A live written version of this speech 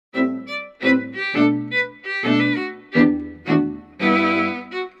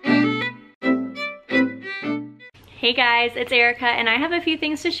Hey guys, it's Erica and I have a few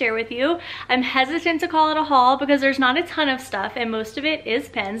things to share with you. I'm hesitant to call it a haul because there's not a ton of stuff and most of it is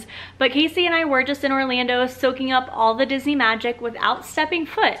pins, but Casey and I were just in Orlando soaking up all the Disney magic without stepping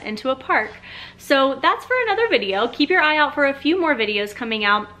foot into a park. So that's for another video. Keep your eye out for a few more videos coming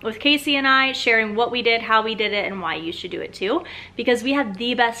out with Casey and I sharing what we did, how we did it, and why you should do it too, because we had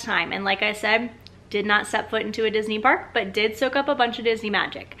the best time. And like I said, did not step foot into a Disney park, but did soak up a bunch of Disney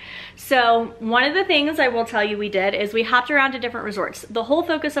magic. So one of the things I will tell you we did is we hopped around to different resorts. The whole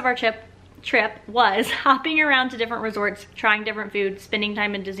focus of our trip was hopping around to different resorts, trying different food, spending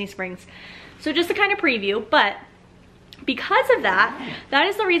time in Disney Springs. So just to kind of preview, but because of that, that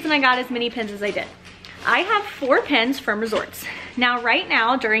is the reason I got as many pins as I did. I have 4 pins from resorts. Now, right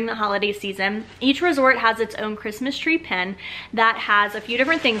now, during the holiday season, each resort has its own Christmas tree pin that has a few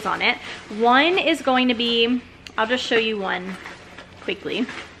different things on it. One is going to be, I'll just show you one quickly.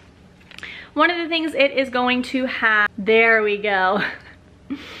 One of the things it is going to have, there we go.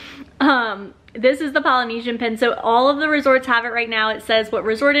 This is the Polynesian pin. So all of the resorts have it right now. It says what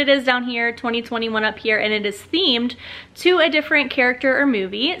resort it is down here, 2021 up here, and it is themed to a different character or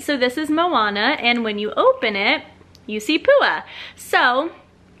movie. So this is Moana, and when you open it, you see Pua. So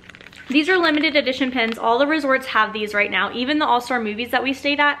these are limited edition pins. All the resorts have these right now. Even the All-Star Movies that we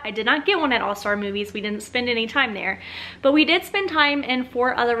stayed at, I did not get one at All-Star Movies. We didn't spend any time there, but we did spend time in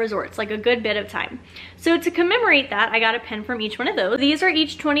 4 other resorts, like a good bit of time. So to commemorate that, I got a pin from each one of those. These are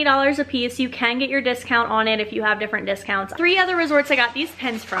each $20 a piece. You can get your discount on it if you have different discounts. 3 other resorts I got these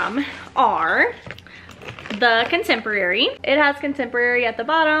pins from are the Contemporary. It has Contemporary at the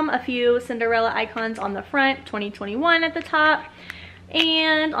bottom, a few Cinderella icons on the front, 2021 at the top.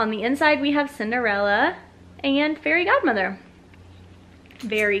 And on the inside, we have Cinderella and Fairy Godmother.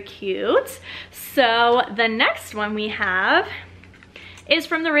 Very cute. So the next one we have is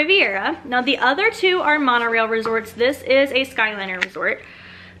from the Riviera. Now the other 2 are monorail resorts. This is a Skyliner resort.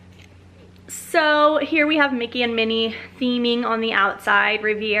 So here we have Mickey and Minnie theming on the outside,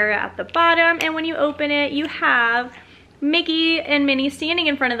 Riviera at the bottom. And when you open it, you have Mickey and Minnie standing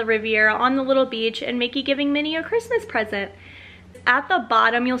in front of the Riviera on the little beach and Mickey giving Minnie a Christmas present. At the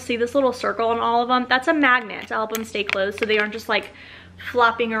bottom, you'll see this little circle on all of them. That's a magnet to help them stay closed so they aren't just like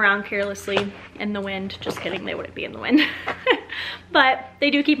flopping around carelessly in the wind. Just kidding, they wouldn't be in the wind. But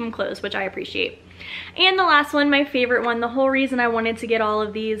they do keep them closed, which I appreciate. And the last one, my favorite one, the whole reason I wanted to get all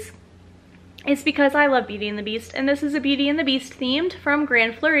of these is because I love Beauty and the Beast. And this is a Beauty and the Beast themed from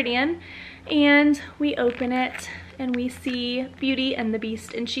Grand Floridian. And we open it and we see Beauty and the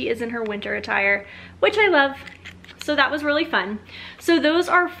Beast, and she is in her winter attire, which I love. So that was really fun. So those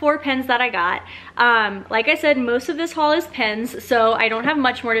are 4 pins that I got. Like I said, most of this haul is pins, so I don't have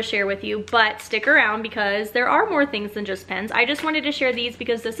much more to share with you, but stick around because there are more things than just pins. I just wanted to share these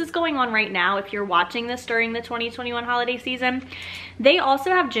because this is going on right now. If you're watching this during the 2021 holiday season, they also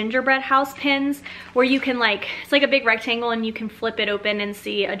have gingerbread house pins where you can it's like a big rectangle and you can flip it open and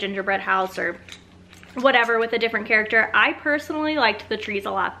see a gingerbread house or whatever with a different character. I personally liked the trees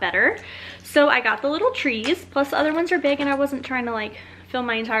a lot better. So I got the little trees, plus the other ones are big and I wasn't trying to fill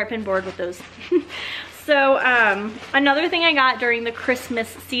my entire pin board with those. So another thing I got during the Christmas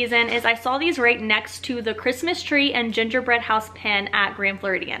season is I saw these right next to the Christmas tree and gingerbread house pin at Grand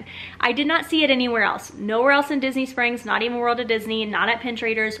Floridian. I did not see it anywhere else. Nowhere else in Disney Springs, not even World of Disney, not at Pin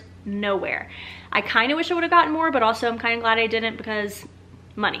Traders, nowhere. I kind of wish I would have gotten more, but also I'm kind of glad I didn't because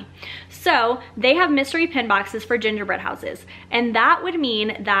money. So they have mystery pin boxes for gingerbread houses, and that would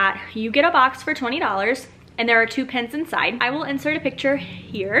mean that you get a box for $20 and there are 2 pins inside. I will insert a picture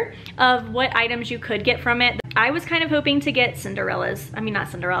here of what items you could get from it. I was kind of hoping to get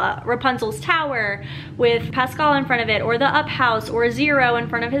Rapunzel's tower with Pascal in front of it, or the Up house, or Zero in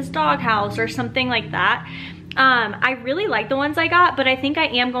front of his dog house, or something like that. I really like the ones I got, but I think I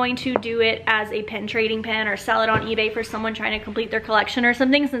am going to do it as a pin trading pin or sell it on eBay for someone trying to complete their collection or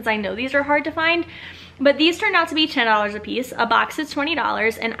something, since I know these are hard to find. But these turned out to be $10 a piece. A box is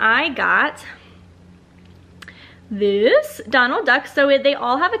 $20, and I got this Donald Duck. So they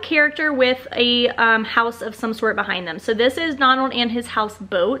all have a character with a house of some sort behind them. So this is Donald and his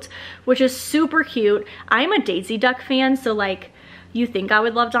houseboat, which is super cute. I'm a Daisy Duck fan, so you think I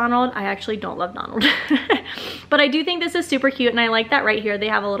would love Donald. I actually don't love Donald. But I do think this is super cute, and I like that right here they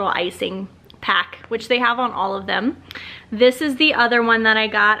have a little icing pack, which they have on all of them. This is the other one that I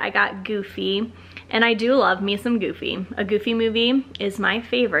got. I got Goofy, and I do love me some Goofy. A Goofy movie is my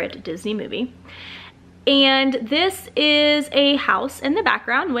favorite Disney movie. And this is a house in the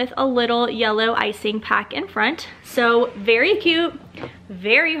background with a little yellow icing pack in front. So very cute,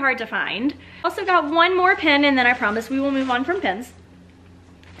 very hard to find. Also got one more pin, and then I promise we will move on from pins.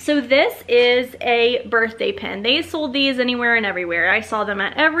 So this is a birthday pin. They sold these anywhere and everywhere. I saw them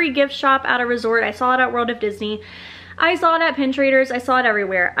at every gift shop at a resort. I saw it at World of Disney. I saw it at Pin Traders. I saw it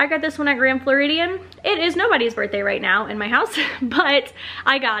everywhere. I got this one at Grand Floridian. It is nobody's birthday right now in my house, but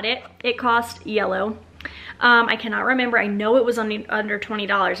I got it. It cost yellow. I cannot remember. I know it was under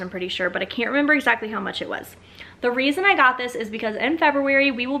 $20, I'm pretty sure, but I can't remember exactly how much it was. The reason I got this is because in February,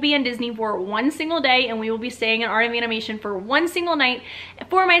 we will be in Disney for one single day and we will be staying in Art of Animation for one single night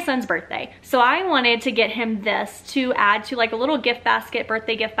for my son's birthday. So I wanted to get him this to add to like a little gift basket,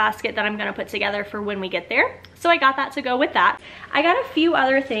 birthday gift basket that I'm gonna put together for when we get there. So I got that to go with that. I got a few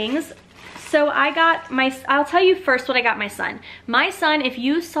other things. So I got I'll tell you first what I got my son. My son, if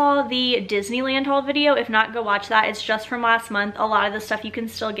you saw the Disneyland haul video, if not, go watch that. It's just from last month. A lot of the stuff you can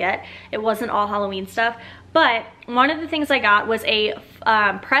still get. It wasn't all Halloween stuff. But one of the things I got was a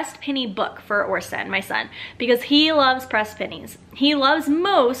pressed penny book for Orson, my son, because he loves pressed pennies. He loves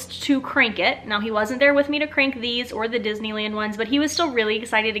most to crank it. Now, he wasn't there with me to crank these or the Disneyland ones, but he was still really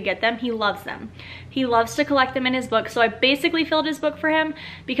excited to get them. He loves them. He loves to collect them in his book. So I basically filled his book for him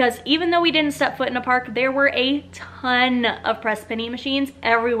because even though we didn't step foot in a park, there were a ton of pressed penny machines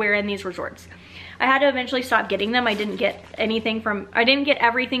everywhere in these resorts. I had to eventually stop getting them. I didn't get everything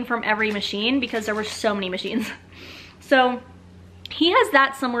from every machine because there were so many machines. So he has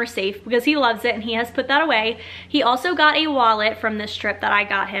that somewhere safe because he loves it and he has put that away. He also got a wallet from this trip that I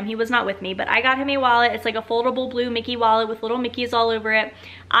got him. He was not with me, but I got him a wallet. It's like a foldable blue Mickey wallet with little Mickeys all over it.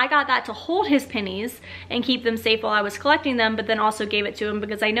 I got that to hold his pennies and keep them safe while I was collecting them, but then also gave it to him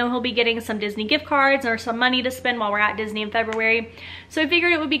because I know he'll be getting some Disney gift cards or some money to spend while we're at Disney in February. So I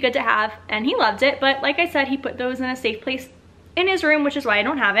figured it would be good to have, and he loved it. But like I said, he put those in a safe place in his room, which is why I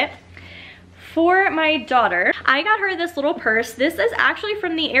don't have it. For my daughter, I got her this little purse. This is actually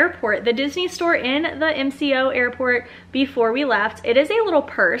from the airport, the Disney store in the MCO airport before we left. It is a little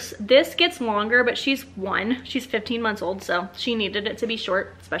purse. This gets longer, but she's 15 months old, so she needed it to be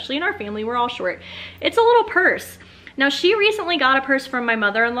short, especially in our family, we're all short. It's a little purse. Now, she recently got a purse from my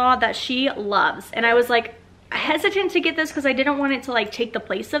mother-in-law that she loves, and I was like hesitant to get this because I didn't want it to like take the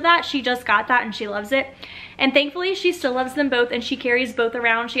place of that. She just got that and she loves it. And thankfully she still loves them both and she carries both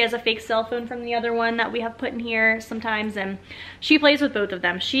around. She has a fake cell phone from the other one that we have put in here sometimes and she plays with both of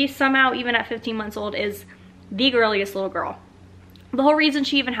them. She somehow, even at 15 months old, is the girliest little girl. The whole reason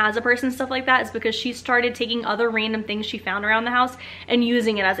she even has a purse and stuff like that is because she started taking other random things she found around the house and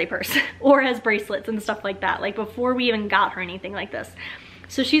using it as a purse or as bracelets and stuff like that, like before we even got her anything like this.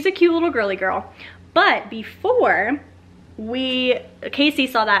 So she's a cute little girly girl. But before Casey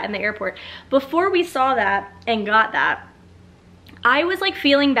saw that in the airport, before we saw that and got that, I was like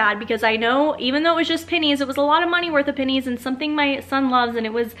feeling bad because I know even though it was just pennies, it was a lot of money worth of pennies and something my son loves, and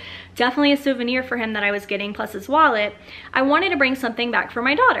it was definitely a souvenir for him that I was getting plus his wallet. I wanted to bring something back for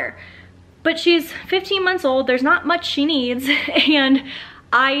my daughter. But she's 15 months old, there's not much she needs, and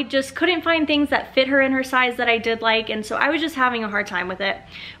I just couldn't find things that fit her in her size that I did like, and so I was just having a hard time with it.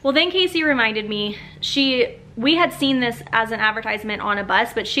 Well, then Casey reminded me, we had seen this as an advertisement on a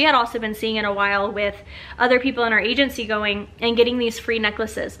bus, but she had also been seeing it a while with other people in our agency going and getting these free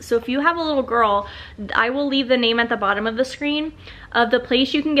necklaces. So if you have a little girl, I will leave the name at the bottom of the screen of the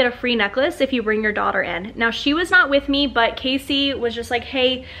place you can get a free necklace if you bring your daughter in. Now, she was not with me, but Casey was just like,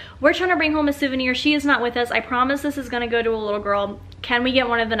 hey, we're trying to bring home a souvenir. She is not with us. I promise this is gonna go to a little girl. Can we get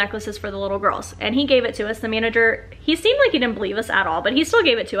one of the necklaces for the little girls? And he gave it to us. The manager, he seemed like he didn't believe us at all, but he still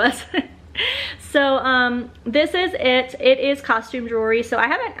gave it to us. So this is it. It is costume jewelry. So I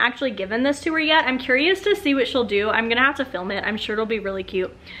haven't actually given this to her yet. I'm curious to see what she'll do. I'm gonna have to film it. I'm sure it'll be really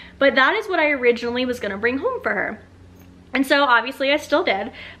cute. But that is what I originally was gonna bring home for her. And so obviously I still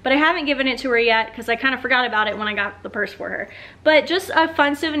did, but I haven't given it to her yet because I kind of forgot about it when I got the purse for her. But just a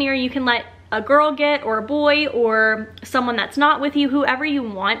fun souvenir you can let a girl get, or a boy, or someone that's not with you, whoever you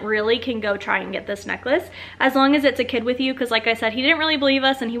want really can go try and get this necklace, as long as it's a kid with you, because like I said, he didn't really believe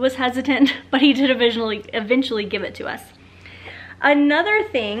us and he was hesitant, but he did eventually give it to us. Another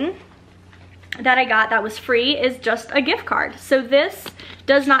thing that I got that was free is just a gift card. So this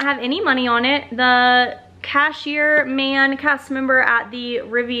does not have any money on it. The cast member at the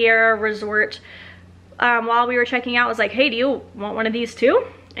Riviera Resort, while we were checking out, was like, hey, do you want one of these too?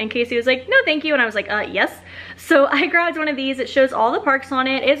 And Casey was like, no, thank you. And I was like, yes. So I grabbed one of these. It shows all the parks on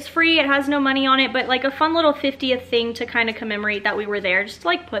it. It's free. It has no money on it, but like a fun little 50th thing to kind of commemorate that we were there, just to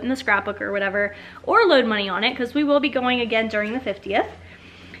like put in the scrapbook or whatever, or load money on it, because we will be going again during the 50th.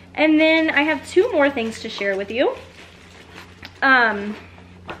 And then I have two more things to share with you. I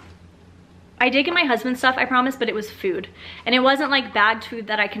I did get my husband stuff, I promise, but it was food. And it wasn't like bad food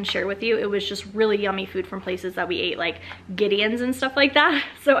that I can share with you. It was just really yummy food from places that we ate, like Gideon's and stuff like that.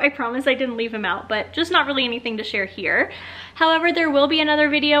 So I promise I didn't leave him out, but just not really anything to share here. However, there will be another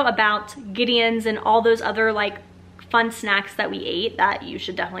video about Gideon's and all those other like fun snacks that we ate that you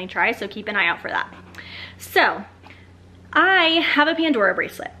should definitely try. So keep an eye out for that. So I have a Pandora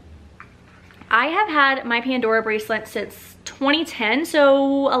bracelet. I have had my Pandora bracelet since 2010,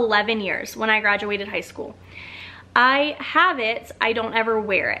 so 11 years when I graduated high school. I have it, I don't ever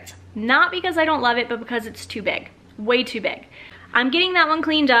wear it. Not because I don't love it, but because it's too big, way too big. I'm getting that one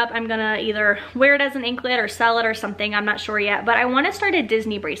cleaned up. I'm gonna either wear it as an anklet or sell it or something, I'm not sure yet, but I wanna start a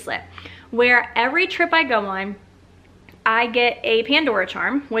Disney bracelet where every trip I go on, I get a Pandora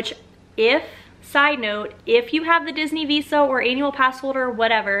charm, which side note, if you have the Disney Visa or annual pass holder or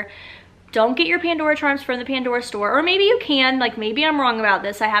whatever, don't get your Pandora charms from the Pandora store, or maybe you can, like maybe I'm wrong about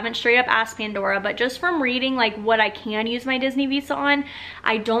this. I haven't straight up asked Pandora, but just from reading like what I can use my Disney Visa on,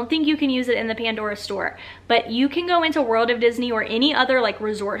 I don't think you can use it in the Pandora store. But you can go into World of Disney or any other like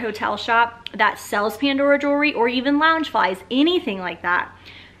resort hotel shop that sells Pandora jewelry or even Loungeflies, anything like that.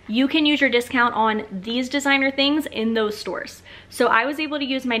 You can use your discount on these designer things in those stores. So I was able to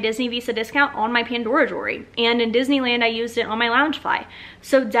use my Disney Visa discount on my Pandora jewelry, and in Disneyland I used it on my Loungefly.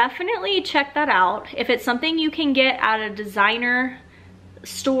 So definitely check that out. If it's something you can get at a designer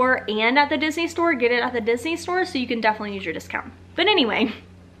store and at the Disney store, get it at the Disney store so you can definitely use your discount. But anyway,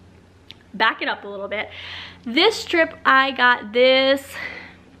 back it up a little bit. This trip I got this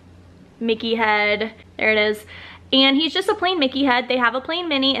Mickey head, there it is. And he's just a plain Mickey head. They have a plain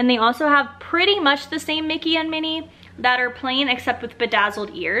Minnie, and they also have pretty much the same Mickey and Minnie that are plain except with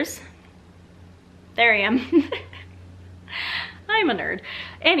bedazzled ears. There I am. I'm a nerd.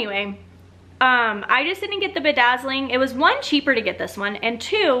 Anyway, I just didn't get the bedazzling. It was one, cheaper to get this one, and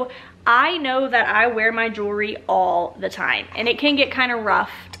two, I know that I wear my jewelry all the time and it can get kind of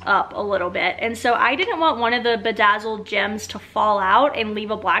roughed up a little bit. And so I didn't want one of the bedazzled gems to fall out and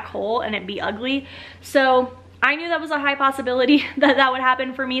leave a black hole and it be ugly. So I knew that was a high possibility that that would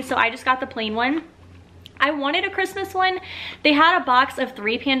happen for me, so I just got the plain one. I wanted a Christmas one. They had a box of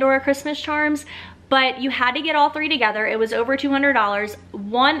 3 Pandora Christmas charms, but you had to get all 3 together. It was over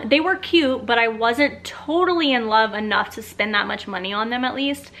 $200. They were cute, but I wasn't totally in love enough to spend that much money on them at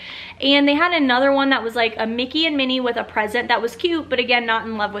least. And they had another one that was like a Mickey and Minnie with a present that was cute, but again, not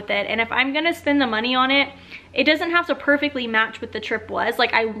in love with it. And if I'm gonna spend the money on it, it doesn't have to perfectly match what the trip was.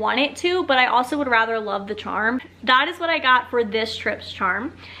 Like I want it to, but I also would rather love the charm. That is what I got for this trip's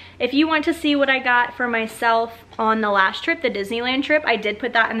charm. If you want to see what I got for myself on the last trip, the Disneyland trip, I did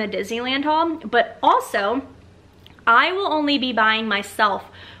put that in the Disneyland haul. But also, I will only be buying myself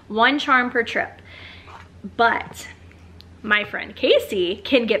 1 charm per trip. But my friend Casey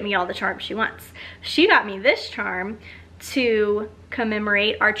can get me all the charms she wants. She got me this charm to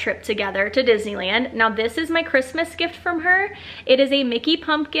commemorate our trip together to Disneyland. Now this is my Christmas gift from her. It is a Mickey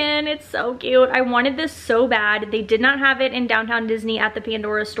pumpkin. It's so cute. I wanted this so bad. They did not have it in Downtown Disney at the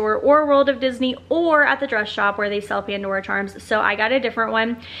Pandora store or World of Disney or at the dress shop where they sell Pandora charms. So I got a different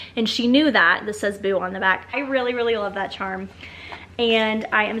one and she knew that. This says Boo on the back. I really, really love that charm. And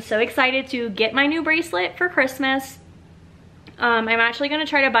I am so excited to get my new bracelet for Christmas. I'm actually gonna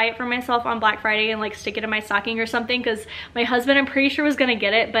try to buy it for myself on Black Friday and like stick it in my stocking or something, because my husband, I'm pretty sure, was gonna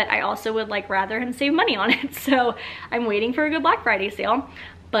get it, but I also would like rather him save money on it. So I'm waiting for a good Black Friday sale.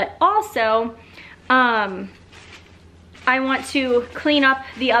 But also, I want to clean up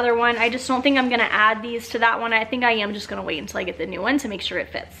the other one. I just don't think I'm gonna add these to that one. I think I am just gonna wait until I get the new one to make sure it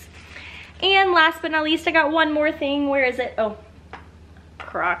fits. And last but not least, I got one more thing. Where is it? Oh,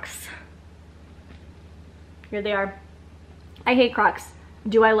 Crocs. Here they are. I hate Crocs.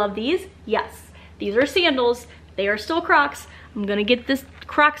 Do I love these? Yes. These are sandals. They are still Crocs. I'm gonna get this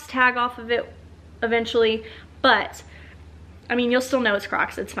Crocs tag off of it eventually, but I mean, you'll still know it's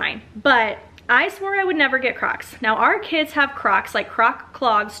Crocs, it's fine. But I swore I would never get Crocs. Now our kids have Crocs, like Croc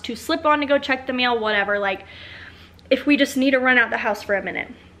clogs to slip on to go check the mail, whatever, like if we just need to run out the house for a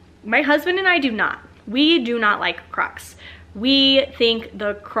minute. My husband and I do not. We do not like Crocs. We think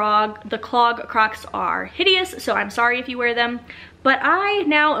the clog Crocs are hideous, so I'm sorry if you wear them. But I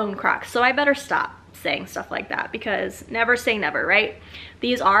now own Crocs, so I better stop saying stuff like that, because never say never, right?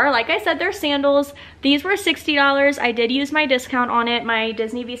 These are, like I said, they're sandals. These were $60. I did use my discount on it, my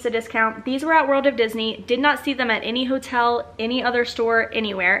Disney Visa discount. These were at World of Disney. Did not see them at any hotel, any other store,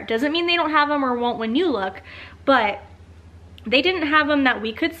 anywhere. Doesn't mean they don't have them or won't when you look, but they didn't have them that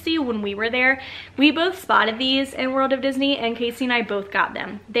we could see when we were there. We both spotted these in World of Disney, and Casey and I both got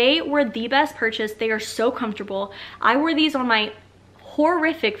them. They were the best purchase. They are so comfortable. I wore these on my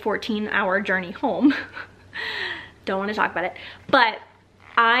horrific 14-hour journey home. Don't want to talk about it. But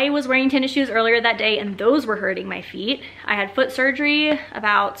I was wearing tennis shoes earlier that day and those were hurting my feet. I had foot surgery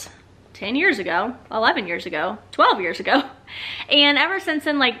about 10 years ago, 11 years ago, 12 years ago. And ever since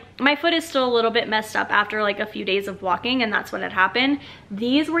then, like, my foot is still a little bit messed up after like a few days of walking, and that's when it happened.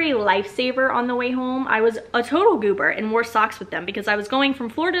 These were a lifesaver on the way home. I was a total goober and wore socks with them because I was going from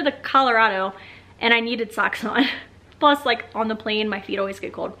Florida to Colorado and I needed socks on. Plus, like, on the plane, my feet always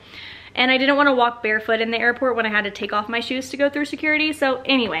get cold. And I didn't want to walk barefoot in the airport when I had to take off my shoes to go through security. So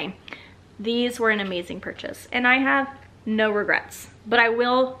anyway, these were an amazing purchase and I have no regrets. But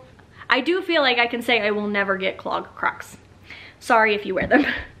I do feel like I can say I will never get clog Crocs. Sorry if you wear them.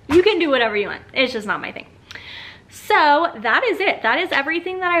 You can do whatever you want. It's just not my thing. So that is it. That is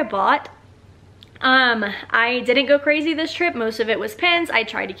everything that I bought. I didn't go crazy this trip. Most of it was pins. I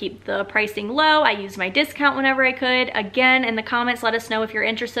tried to keep the pricing low. I used my discount whenever I could. Again, in the comments, let us know if you're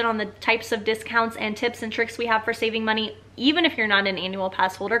interested on the types of discounts and tips and tricks we have for saving money, even if you're not an annual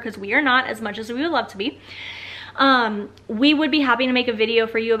pass holder, because we are not, as much as we would love to be. We would be happy to make a video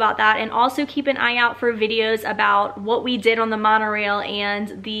for you about that, and also keep an eye out for videos about what we did on the monorail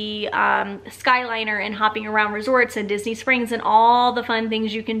and the Skyliner and hopping around resorts and Disney Springs and all the fun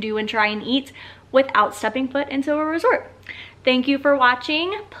things you can do and try and eat without stepping foot into a resort. Thank you for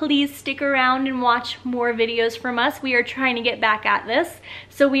watching. Please stick around and watch more videos from us. We are trying to get back at this,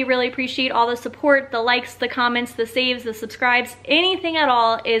 so we really appreciate all the support, the likes, the comments, the saves, the subscribes. Anything at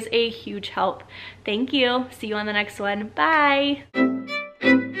all is a huge help. Thank you. See you on the next one. Bye.